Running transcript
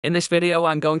In this video,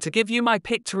 I'm going to give you my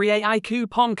pictory.ai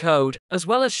coupon code, as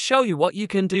well as show you what you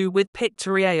can do with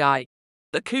pictory.ai.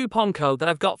 The coupon code that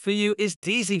I've got for you is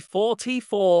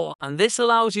DZ44, and this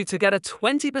allows you to get a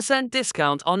 20%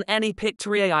 discount on any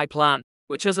pictory.ai plan,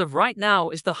 which as of right now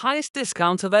is the highest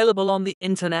discount available on the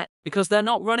internet because they're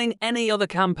not running any other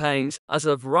campaigns as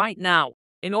of right now.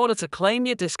 In order to claim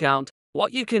your discount,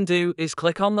 what you can do is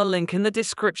click on the link in the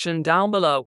description down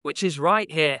below, which is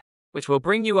right here, which will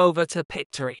bring you over to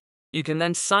Pictory. You can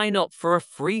then sign up for a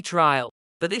free trial.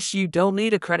 For this, you don't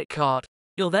need a credit card.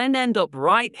 You'll then end up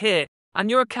right here, and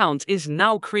your account is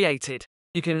now created.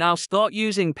 You can now start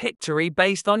using Pictory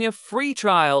based on your free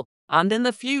trial, and in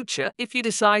the future, if you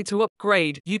decide to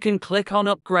upgrade, you can click on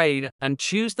Upgrade and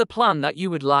choose the plan that you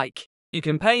would like. You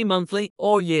can pay monthly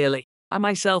or yearly. I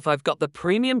myself, I've got the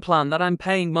premium plan that I'm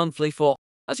paying monthly for.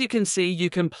 As you can see, you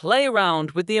can play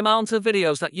around with the amount of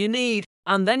videos that you need,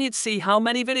 and then you'd see how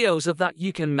many videos of that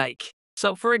you can make.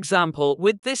 So for example,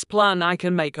 with this plan, I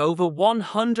can make over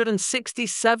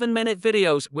 167-minute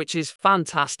videos, which is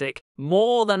fantastic,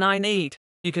 more than I need.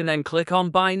 You can then click on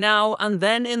Buy Now, and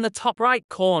then in the top right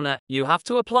corner, you have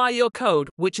to apply your code,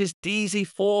 which is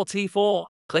DZ44.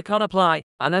 Click on Apply,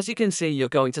 and as you can see, you're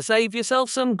going to save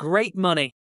yourself some great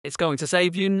money. It's going to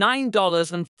save you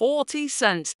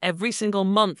 $9.40 every single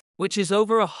month, which is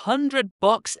over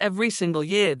 $100 every single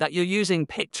year that you're using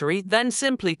Pictory. Then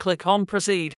simply click on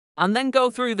Proceed, and then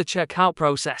go through the checkout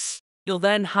process. You'll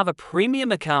then have a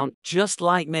premium account just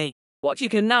like me. What you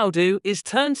can now do is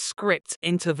turn script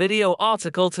into video,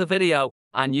 article to video,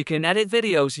 and you can edit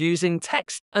videos using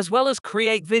text as well as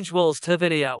create visuals to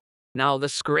video. Now the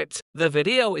script, the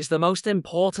video is the most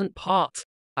important part.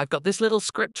 I've got this little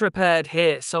script prepared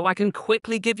here so I can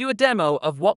quickly give you a demo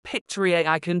of what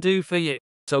pictory.ai can do for you.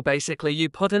 So basically you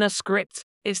put in a script,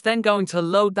 it's then going to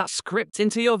load that script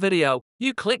into your video.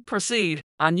 You click Proceed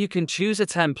and you can choose a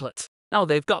template. Now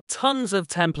they've got tons of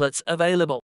templates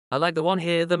available. I like the one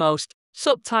here the most,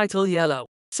 subtitle yellow.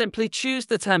 Simply choose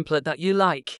the template that you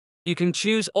like. You can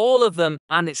choose all of them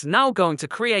and it's now going to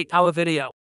create our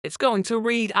video. It's going to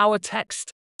read our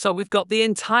text. So we've got the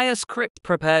entire script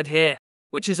prepared here,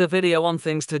 which is a video on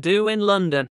things to do in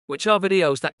London, which are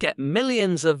videos that get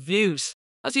millions of views.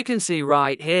 As you can see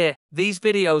right here, these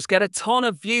videos get a ton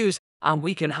of views, and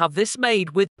we can have this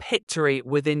made with Pictory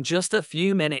within just a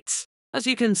few minutes. As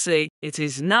you can see, it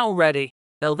is now ready.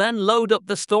 They'll then load up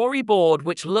the storyboard,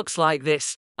 which looks like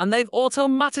this, and they've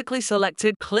automatically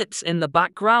selected clips in the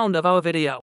background of our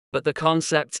video. But the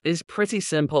concept is pretty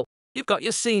simple. You've got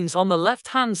your scenes on the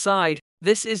left-hand side.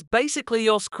 This is basically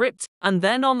your script, and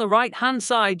then on the right-hand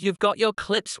side, you've got your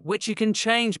clips, which you can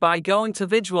change by going to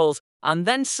visuals and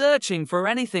then searching for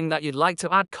anything that you'd like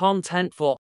to add content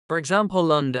for. For example,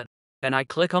 London. Then I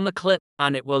click on the clip,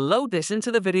 and it will load this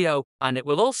into the video, and it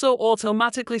will also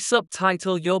automatically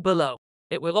subtitle your below.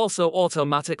 It will also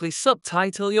automatically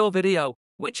subtitle your video,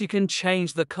 which you can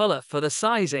change the color for the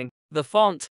sizing, the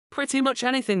font, pretty much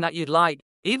anything that you'd like,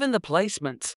 even the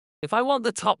placement. If I want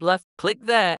the top left, click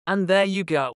there, and there you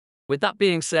go. With that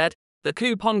being said, the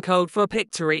coupon code for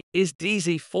Pictory is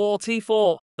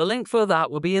DZ44. The link for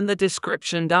that will be in the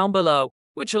description down below,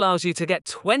 which allows you to get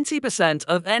 20%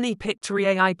 of any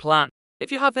Pictory.ai plan.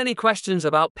 If you have any questions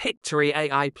about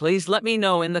Pictory.ai, please let me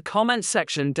know in the comments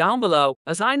section down below,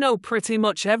 as I know pretty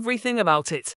much everything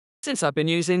about it. Since I've been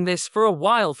using this for a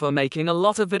while for making a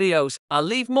lot of videos, I'll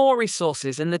leave more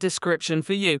resources in the description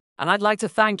for you, and I'd like to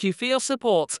thank you for your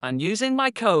support and using my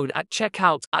code at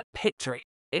checkout at Pictory.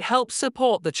 It helps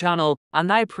support the channel,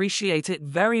 and I appreciate it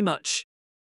very much.